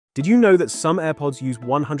Did you know that some AirPods use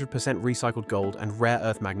 100% recycled gold and rare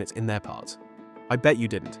earth magnets in their parts? I bet you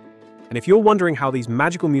didn't. And if you're wondering how these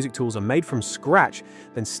magical music tools are made from scratch,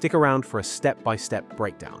 then stick around for a step-by-step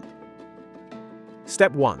breakdown.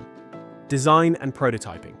 Step 1. Design and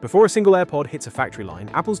prototyping. Before a single AirPod hits a factory line,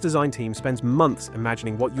 Apple's design team spends months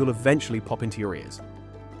imagining what you'll eventually pop into your ears.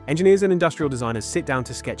 Engineers and industrial designers sit down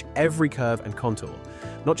to sketch every curve and contour,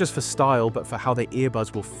 not just for style, but for how the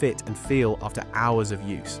earbuds will fit and feel after hours of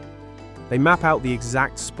use. They map out the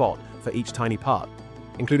exact spot for each tiny part,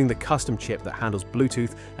 including the custom chip that handles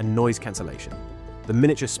Bluetooth and noise cancellation, the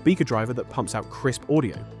miniature speaker driver that pumps out crisp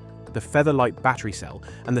audio, the feather-light battery cell,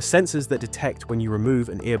 and the sensors that detect when you remove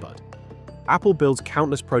an earbud. Apple builds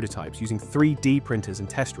countless prototypes using 3D printers and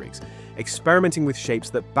test rigs, experimenting with shapes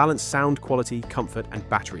that balance sound quality, comfort, and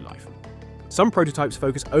battery life. Some prototypes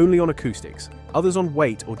focus only on acoustics, others on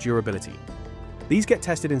weight or durability. These get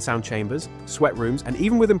tested in sound chambers, sweat rooms, and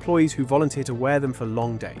even with employees who volunteer to wear them for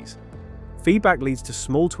long days. Feedback leads to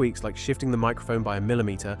small tweaks like shifting the microphone by a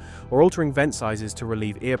millimeter or altering vent sizes to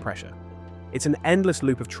relieve ear pressure. It's an endless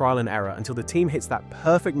loop of trial and error until the team hits that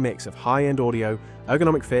perfect mix of high-end audio,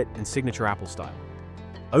 ergonomic fit, and signature Apple style.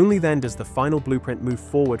 Only then does the final blueprint move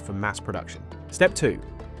forward for mass production. Step 2.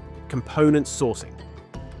 Component sourcing.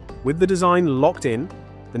 With the design locked in,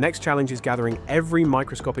 the next challenge is gathering every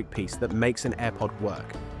microscopic piece that makes an AirPod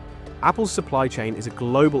work. Apple's supply chain is a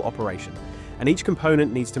global operation, and each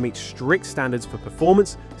component needs to meet strict standards for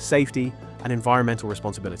performance, safety, and environmental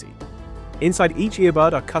responsibility. Inside each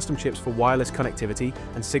earbud are custom chips for wireless connectivity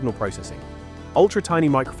and signal processing, ultra-tiny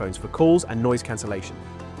microphones for calls and noise cancellation,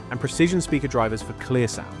 and precision speaker drivers for clear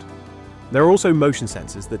sound. There are also motion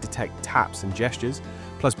sensors that detect taps and gestures,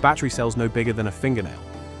 plus battery cells no bigger than a fingernail.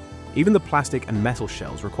 Even the plastic and metal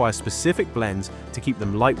shells require specific blends to keep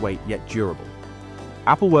them lightweight yet durable.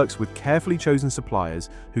 Apple works with carefully chosen suppliers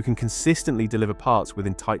who can consistently deliver parts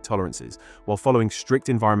within tight tolerances while following strict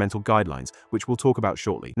environmental guidelines, which we'll talk about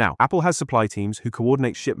shortly. Now, Apple has supply teams who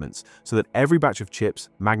coordinate shipments so that every batch of chips,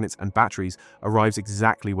 magnets, and batteries arrives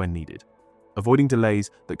exactly when needed, avoiding delays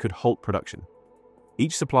that could halt production.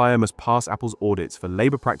 Each supplier must pass Apple's audits for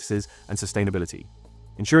labor practices and sustainability,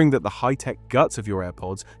 ensuring that the high-tech guts of your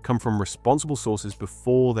AirPods come from responsible sources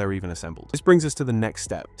before they're even assembled. This brings us to the next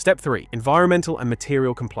step. Step 3. Environmental and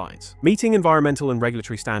material compliance. Meeting environmental and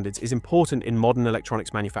regulatory standards is important in modern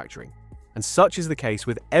electronics manufacturing, and such is the case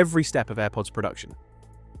with every step of AirPods production.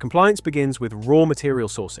 Compliance begins with raw material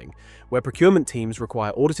sourcing, where procurement teams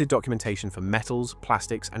require audited documentation for metals,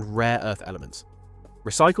 plastics, and rare earth elements.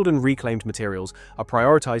 Recycled and reclaimed materials are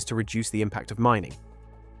prioritized to reduce the impact of mining.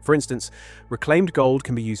 For instance, reclaimed gold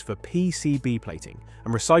can be used for PCB plating,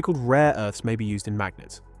 and recycled rare earths may be used in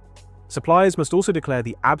magnets. Suppliers must also declare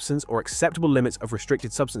the absence or acceptable limits of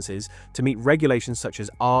restricted substances to meet regulations such as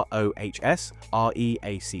RoHS,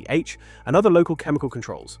 REACH, and other local chemical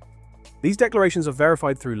controls. These declarations are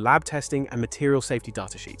verified through lab testing and material safety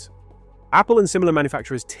data sheets. Apple and similar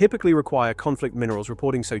manufacturers typically require conflict minerals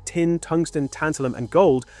reporting so tin, tungsten, tantalum, and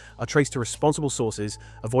gold are traced to responsible sources,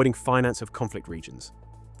 avoiding finance of conflict regions.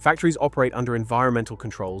 Factories operate under environmental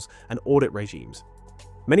controls and audit regimes.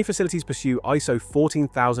 Many facilities pursue ISO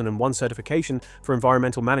 14001 certification for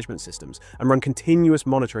environmental management systems and run continuous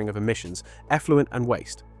monitoring of emissions, effluent, and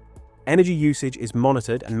waste. Energy usage is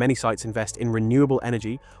monitored, and many sites invest in renewable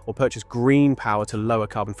energy or purchase green power to lower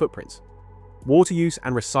carbon footprints. Water use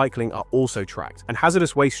and recycling are also tracked, and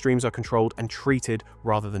hazardous waste streams are controlled and treated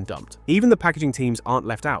rather than dumped. Even the packaging teams aren't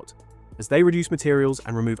left out, as they reduce materials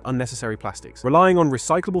and remove unnecessary plastics, relying on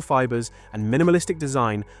recyclable fibers and minimalistic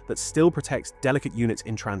design that still protects delicate units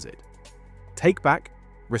in transit. Take-back,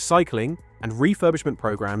 recycling, and refurbishment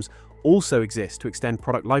programs also exist to extend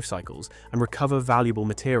product life cycles and recover valuable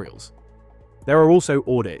materials. There are also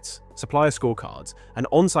audits, supplier scorecards, and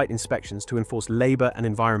on-site inspections to enforce labor and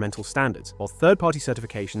environmental standards, while third-party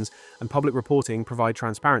certifications and public reporting provide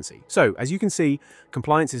transparency. So, as you can see,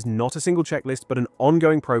 compliance is not a single checklist, but an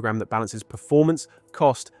ongoing program that balances performance,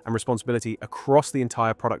 cost, and responsibility across the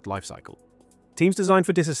entire product lifecycle. Teams designed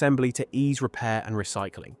for disassembly to ease repair and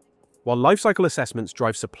recycling, while lifecycle assessments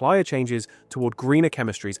drive supplier changes toward greener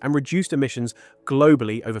chemistries and reduced emissions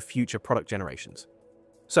globally over future product generations.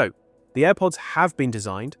 So, the AirPods have been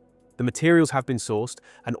designed, the materials have been sourced,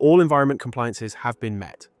 and all environment compliances have been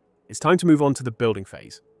met. It's time to move on to the building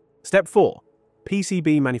phase. Step 4.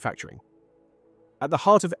 PCB manufacturing. At the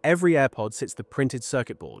heart of every AirPod sits the printed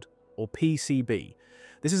circuit board, or PCB.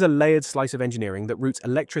 This is a layered slice of engineering that routes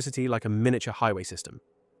electricity like a miniature highway system.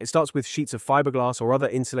 It starts with sheets of fiberglass or other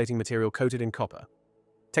insulating material coated in copper.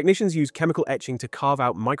 Technicians use chemical etching to carve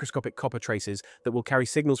out microscopic copper traces that will carry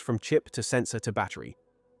signals from chip to sensor to battery.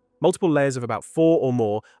 Multiple layers of about 4 or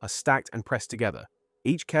more are stacked and pressed together,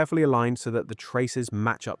 each carefully aligned so that the traces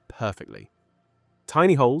match up perfectly.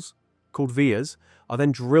 Tiny holes, called vias, are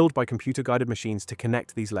then drilled by computer-guided machines to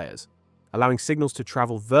connect these layers, allowing signals to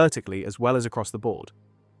travel vertically as well as across the board.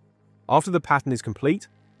 After the pattern is complete,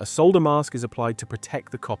 a solder mask is applied to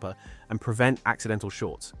protect the copper and prevent accidental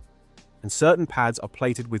shorts. And certain pads are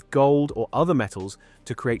plated with gold or other metals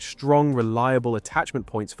to create strong, reliable attachment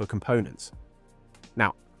points for components.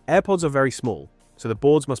 Now, AirPods are very small, so the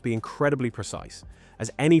boards must be incredibly precise,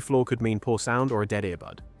 as any flaw could mean poor sound or a dead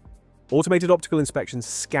earbud. Automated optical inspections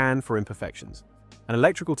scan for imperfections, and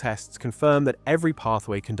electrical tests confirm that every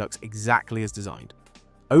pathway conducts exactly as designed.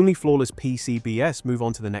 Only flawless PCBs move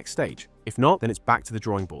on to the next stage. If not, then it's back to the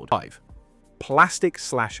drawing board. 5.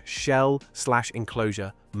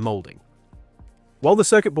 Plastic/shell/enclosure molding. While the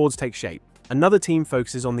circuit boards take shape, another team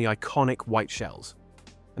focuses on the iconic white shells.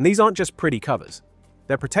 And these aren't just pretty covers.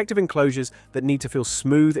 They're protective enclosures that need to feel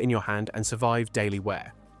smooth in your hand and survive daily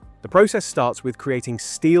wear. The process starts with creating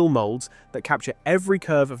steel molds that capture every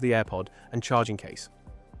curve of the AirPod and charging case.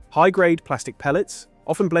 High-grade plastic pellets,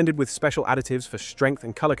 often blended with special additives for strength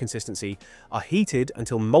and color consistency, are heated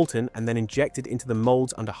until molten and then injected into the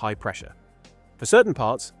molds under high pressure. For certain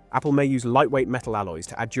parts, Apple may use lightweight metal alloys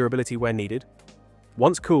to add durability where needed.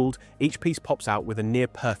 Once cooled, each piece pops out with a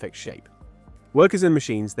near-perfect shape. Workers and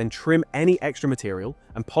machines then trim any extra material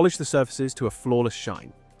and polish the surfaces to a flawless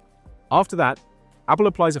shine. After that, Apple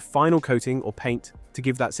applies a final coating or paint to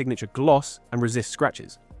give that signature gloss and resist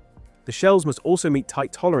scratches. The shells must also meet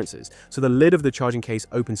tight tolerances, so the lid of the charging case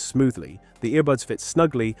opens smoothly, the earbuds fit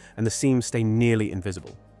snugly, and the seams stay nearly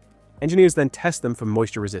invisible. Engineers then test them for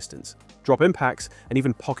moisture resistance, drop impacts, and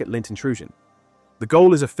even pocket lint intrusion. The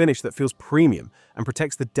goal is a finish that feels premium and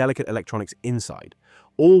protects the delicate electronics inside,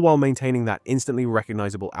 all while maintaining that instantly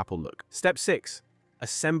recognizable Apple look. Step 6.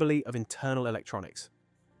 Assembly of internal electronics.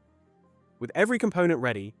 With every component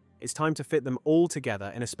ready, it's time to fit them all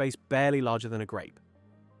together in a space barely larger than a grape.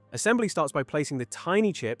 Assembly starts by placing the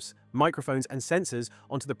tiny chips, microphones, and sensors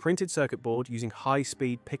onto the printed circuit board using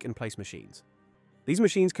high-speed pick-and-place machines. These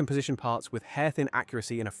machines can position parts with hair-thin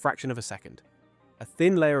accuracy in a fraction of a second. A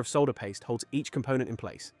thin layer of solder paste holds each component in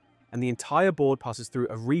place, and the entire board passes through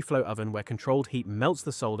a reflow oven where controlled heat melts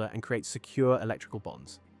the solder and creates secure electrical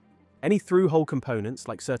bonds. Any through-hole components,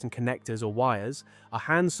 like certain connectors or wires, are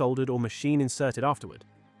hand-soldered or machine-inserted afterward.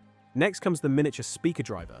 Next comes the miniature speaker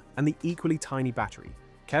driver and the equally tiny battery,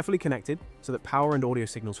 carefully connected so that power and audio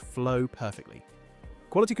signals flow perfectly.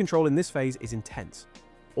 Quality control in this phase is intense.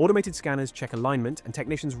 Automated scanners check alignment and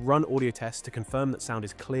technicians run audio tests to confirm that sound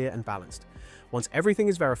is clear and balanced. Once everything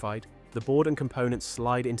is verified, the board and components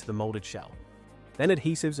slide into the molded shell. Then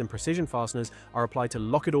adhesives and precision fasteners are applied to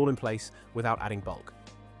lock it all in place without adding bulk.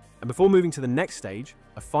 And before moving to the next stage,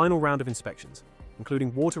 a final round of inspections,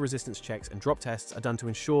 including water resistance checks and drop tests, are done to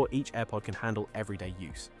ensure each AirPod can handle everyday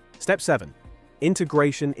use. Step 7.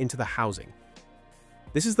 Integration into the housing.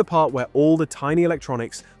 This is the part where all the tiny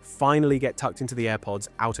electronics finally get tucked into the AirPod's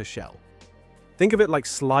outer shell. Think of it like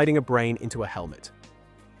sliding a brain into a helmet.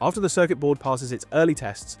 After the circuit board passes its early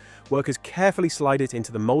tests, workers carefully slide it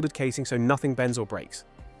into the molded casing so nothing bends or breaks.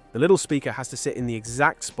 The little speaker has to sit in the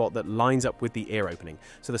exact spot that lines up with the ear opening,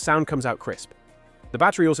 so the sound comes out crisp. The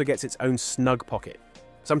battery also gets its own snug pocket,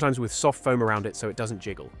 sometimes with soft foam around it so it doesn't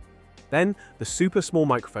jiggle. Then, the super small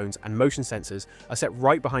microphones and motion sensors are set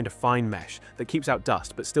right behind a fine mesh that keeps out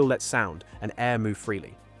dust but still lets sound and air move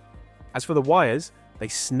freely. As for the wires, they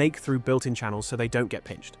snake through built-in channels so they don't get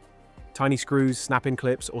pinched. Tiny screws, snap-in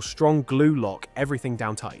clips, or strong glue lock everything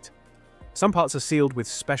down tight. Some parts are sealed with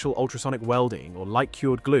special ultrasonic welding or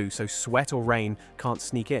light-cured glue so sweat or rain can't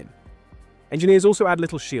sneak in. Engineers also add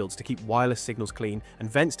little shields to keep wireless signals clean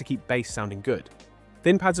and vents to keep bass sounding good.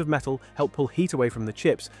 Thin pads of metal help pull heat away from the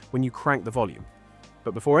chips when you crank the volume.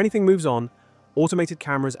 But before anything moves on, automated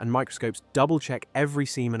cameras and microscopes double-check every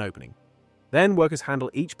seam and opening. Then workers handle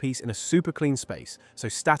each piece in a super clean space so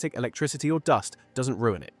static, electricity, or dust doesn't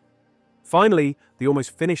ruin it. Finally, the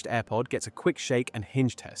almost finished AirPod gets a quick shake and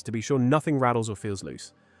hinge test to be sure nothing rattles or feels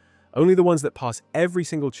loose. Only the ones that pass every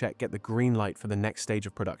single check get the green light for the next stage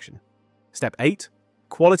of production. Step 8.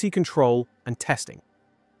 Quality control and testing.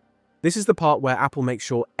 This is the part where Apple makes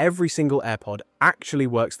sure every single AirPod actually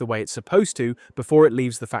works the way it's supposed to before it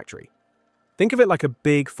leaves the factory. Think of it like a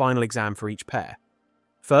big final exam for each pair.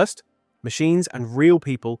 First, machines and real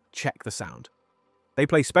people check the sound. They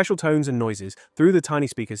play special tones and noises through the tiny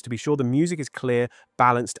speakers to be sure the music is clear,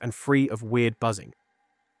 balanced, and free of weird buzzing.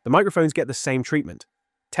 The microphones get the same treatment,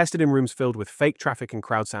 tested in rooms filled with fake traffic and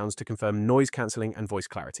crowd sounds to confirm noise cancelling and voice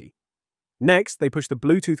clarity. Next, they push the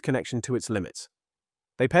Bluetooth connection to its limits.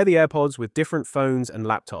 They pair the AirPods with different phones and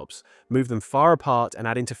laptops, move them far apart, and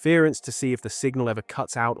add interference to see if the signal ever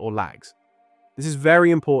cuts out or lags. This is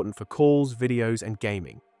very important for calls, videos, and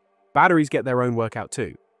gaming. Batteries get their own workout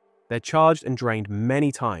too. They're charged and drained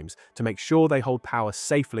many times to make sure they hold power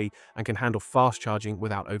safely and can handle fast charging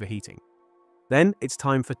without overheating. Then it's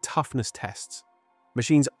time for toughness tests.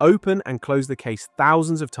 Machines open and close the case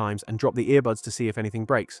thousands of times and drop the earbuds to see if anything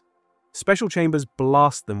breaks. Special chambers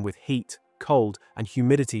blast them with heat, cold, and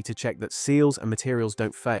humidity to check that seals and materials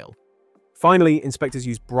don't fail. Finally, inspectors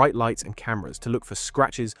use bright lights and cameras to look for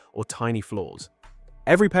scratches or tiny flaws.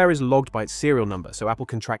 Every pair is logged by its serial number, so Apple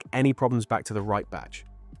can track any problems back to the right batch.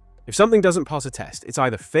 If something doesn't pass a test, it's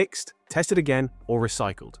either fixed, tested again, or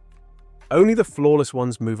recycled. Only the flawless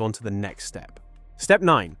ones move on to the next step. Step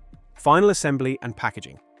 9. Final assembly and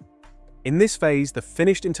packaging. In this phase, the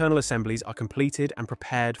finished internal assemblies are completed and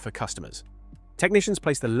prepared for customers. Technicians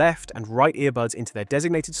place the left and right earbuds into their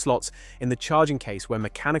designated slots in the charging case where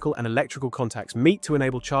mechanical and electrical contacts meet to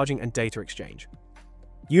enable charging and data exchange.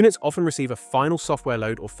 Units often receive a final software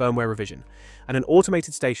load or firmware revision, and an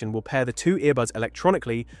automated station will pair the two earbuds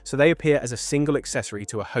electronically so they appear as a single accessory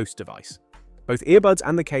to a host device. Both earbuds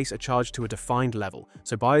and the case are charged to a defined level,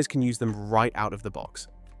 so buyers can use them right out of the box.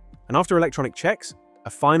 And after electronic checks, a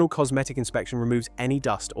final cosmetic inspection removes any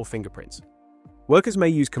dust or fingerprints. Workers may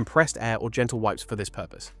use compressed air or gentle wipes for this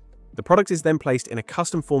purpose. The product is then placed in a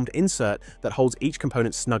custom-formed insert that holds each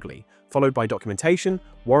component snugly, followed by documentation,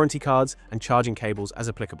 warranty cards, and charging cables as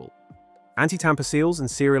applicable. Anti-tamper seals and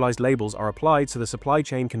serialized labels are applied so the supply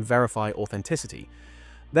chain can verify authenticity.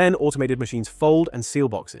 Then automated machines fold and seal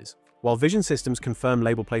boxes, while vision systems confirm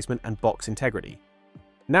label placement and box integrity.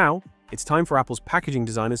 Now, it's time for Apple's packaging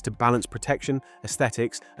designers to balance protection,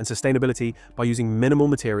 aesthetics, and sustainability by using minimal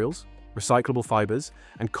materials, recyclable fibers,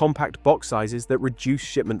 and compact box sizes that reduce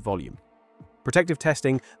shipment volume. Protective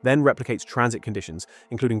testing then replicates transit conditions,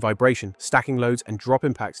 including vibration, stacking loads, and drop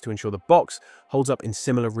impacts to ensure the box holds up in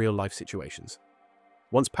similar real-life situations.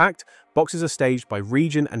 Once packed, boxes are staged by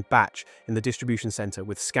region and batch in the distribution center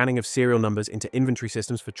with scanning of serial numbers into inventory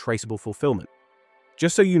systems for traceable fulfillment.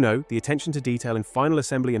 Just so you know, the attention to detail in final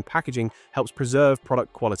assembly and packaging helps preserve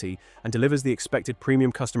product quality and delivers the expected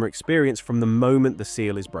premium customer experience from the moment the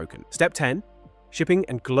seal is broken. Step 10. Shipping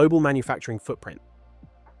and global manufacturing footprint.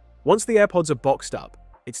 Once the AirPods are boxed up,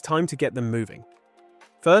 it's time to get them moving.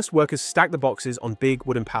 First, workers stack the boxes on big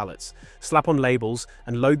wooden pallets, slap on labels,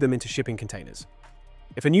 and load them into shipping containers.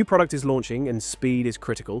 If a new product is launching and speed is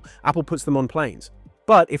critical, Apple puts them on planes.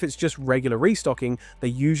 But if it's just regular restocking, they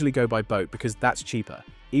usually go by boat because that's cheaper,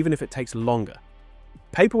 even if it takes longer.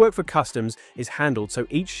 Paperwork for customs is handled so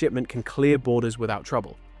each shipment can clear borders without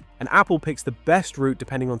trouble, and Apple picks the best route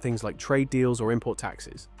depending on things like trade deals or import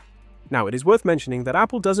taxes. Now, it is worth mentioning that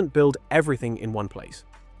Apple doesn't build everything in one place.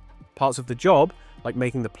 Parts of the job, like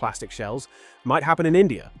making the plastic shells, might happen in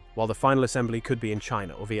India, while the final assembly could be in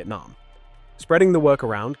China or Vietnam. Spreading the work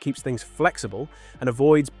around keeps things flexible and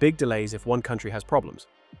avoids big delays if one country has problems.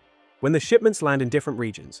 When the shipments land in different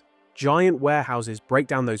regions, giant warehouses break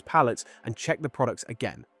down those pallets and check the products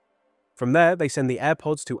again. From there, they send the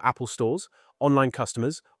AirPods to Apple stores, online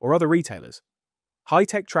customers, or other retailers.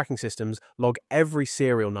 High-tech tracking systems log every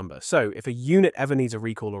serial number, so if a unit ever needs a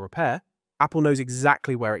recall or repair, Apple knows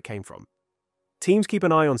exactly where it came from. Teams keep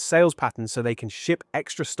an eye on sales patterns so they can ship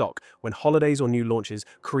extra stock when holidays or new launches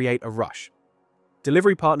create a rush.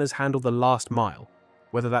 Delivery partners handle the last mile,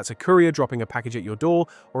 whether that's a courier dropping a package at your door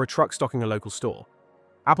or a truck stocking a local store.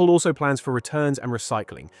 Apple also plans for returns and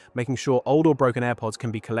recycling, making sure old or broken AirPods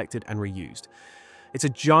can be collected and reused. It's a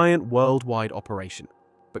giant worldwide operation,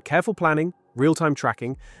 but careful planning, real-time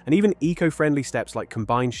tracking, and even eco-friendly steps like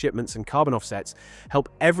combined shipments and carbon offsets help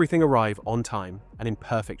everything arrive on time and in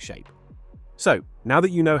perfect shape. So, now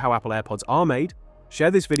that you know how Apple AirPods are made,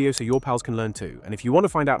 share this video so your pals can learn too, and if you want to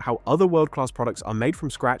find out how other world-class products are made from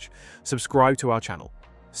scratch, subscribe to our channel.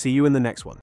 See you in the next one.